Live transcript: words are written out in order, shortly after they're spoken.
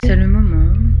C'est le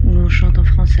moment où on chante en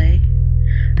français,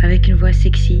 avec une voix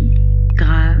sexy,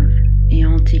 grave et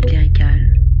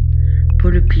anticléricale, pour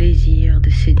le plaisir de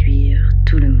séduire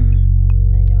tout le monde.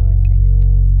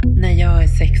 När jag är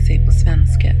sexig på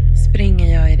svenska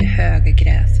springer jag i det höga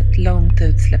gräset, långt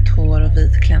utsläppt hår och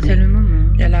vit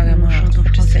klänning. Jag lagar mat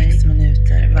 46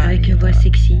 minuter varje dag.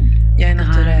 Jag är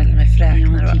naturell med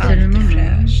fräknar och alltid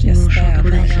fräsch. Jag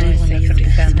städar i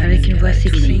 45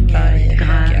 minuter kring varje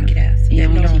höga gräs. Jag är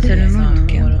blond i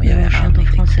naken och jag är aldrig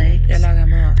kort. Jag lagar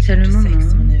mat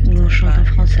 46 minuter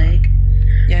varje dag.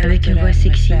 Avec une voix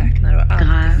sexy, grave et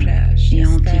antique.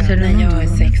 C'est le moment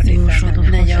où on chante en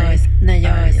français.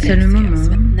 C'est le moment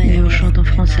où on chante en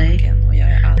français.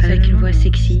 Avec une voix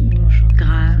sexy,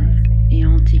 grave